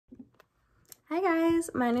Hi guys,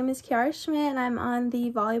 my name is Kiara Schmidt and I'm on the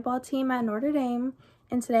volleyball team at Notre Dame,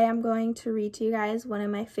 and today I'm going to read to you guys one of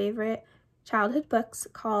my favorite childhood books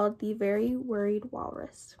called The Very Worried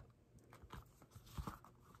Walrus.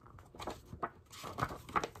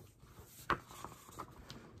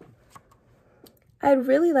 "I'd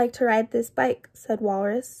really like to ride this bike," said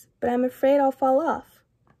Walrus, "but I'm afraid I'll fall off."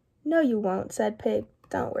 "No, you won't," said Pig.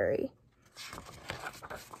 "Don't worry."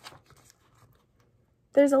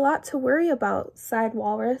 "There's a lot to worry about," sighed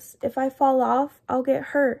Walrus. "If I fall off, I'll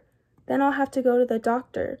get hurt. Then I'll have to go to the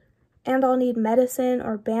doctor. And I'll need medicine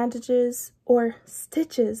or bandages or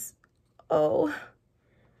stitches. Oh."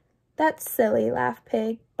 "That's silly," laughed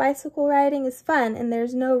Pig. "Bicycle riding is fun and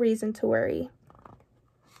there's no reason to worry."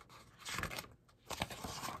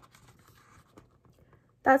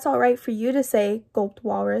 "That's all right for you to say," gulped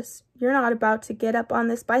Walrus. "You're not about to get up on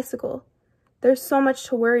this bicycle. There's so much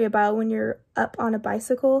to worry about when you're up on a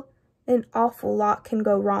bicycle. An awful lot can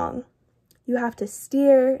go wrong. You have to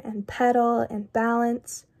steer and pedal and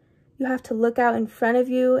balance. You have to look out in front of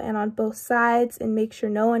you and on both sides and make sure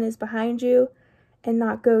no one is behind you and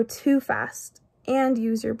not go too fast and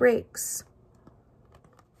use your brakes.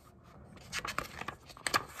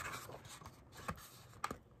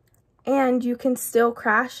 And you can still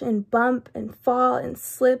crash and bump and fall and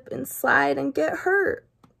slip and slide and get hurt.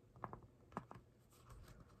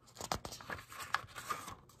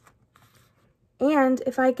 And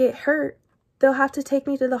if I get hurt, they'll have to take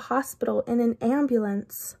me to the hospital in an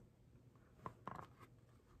ambulance."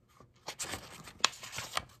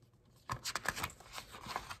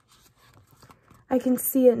 "I can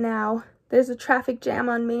see it now. There's a traffic jam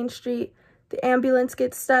on Main Street. The ambulance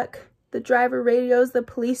gets stuck. The driver radios the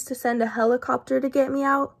police to send a helicopter to get me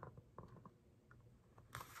out.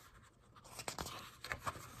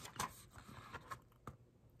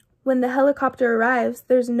 When the helicopter arrives,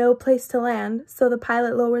 there's no place to land, so the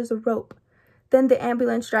pilot lowers a rope. Then the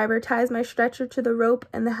ambulance driver ties my stretcher to the rope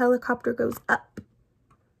and the helicopter goes up.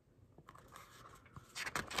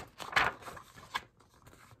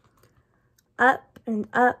 Up and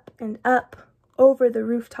up and up, over the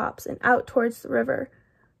rooftops and out towards the river.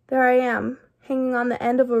 There I am, hanging on the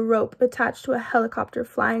end of a rope attached to a helicopter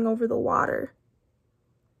flying over the water.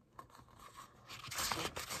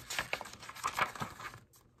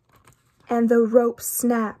 And the rope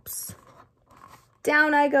snaps.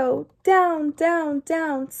 Down I go, down, down,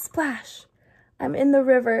 down, splash. I'm in the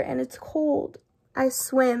river and it's cold. I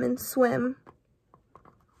swim and swim.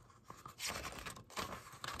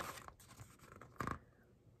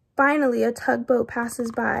 Finally, a tugboat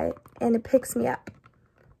passes by and it picks me up.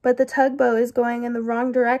 But the tugboat is going in the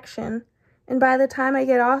wrong direction, and by the time I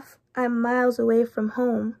get off, I'm miles away from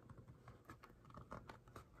home.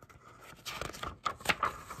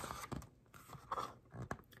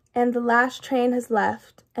 And the last train has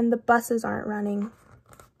left, and the buses aren't running.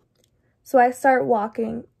 So I start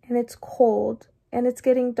walking, and it's cold, and it's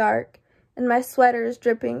getting dark, and my sweater is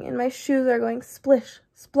dripping, and my shoes are going splish,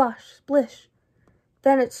 splosh, splish.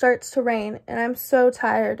 Then it starts to rain, and I'm so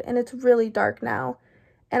tired, and it's really dark now,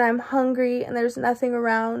 and I'm hungry, and there's nothing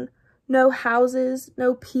around, no houses,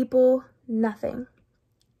 no people, nothing.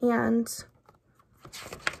 And...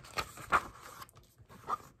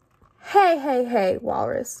 "Hey, hey, hey,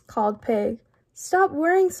 Walrus," called Pig. "Stop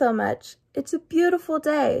worrying so much. It's a beautiful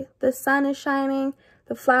day. The sun is shining.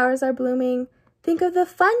 The flowers are blooming. Think of the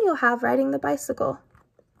fun you'll have riding the bicycle."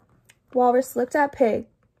 Walrus looked at Pig.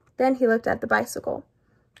 Then he looked at the bicycle.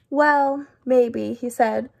 "Well, maybe," he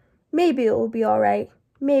said. "Maybe it will be all right.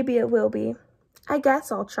 Maybe it will be. I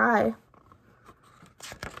guess I'll try."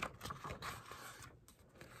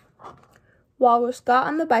 Walrus got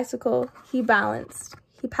on the bicycle. He balanced.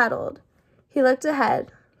 He pedaled. He looked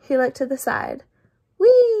ahead. He looked to the side.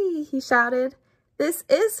 "Whee!" he shouted. "This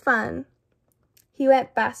is fun." He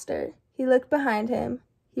went faster. He looked behind him.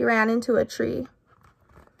 He ran into a tree.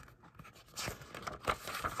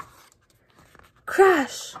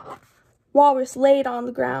 Crash! Walrus laid on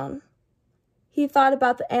the ground. He thought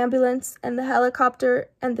about the ambulance and the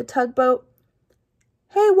helicopter and the tugboat.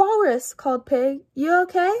 "Hey, Walrus," called Pig. "You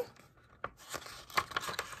okay?"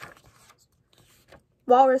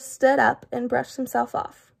 Walrus stood up and brushed himself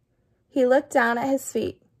off. He looked down at his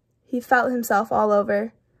feet. He felt himself all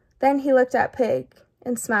over. Then he looked at Pig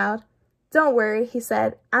and smiled. "Don't worry," he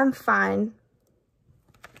said. "I'm fine."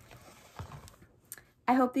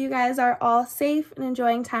 I hope that you guys are all safe and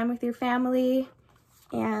enjoying time with your family.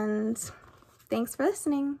 And thanks for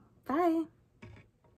listening. Bye.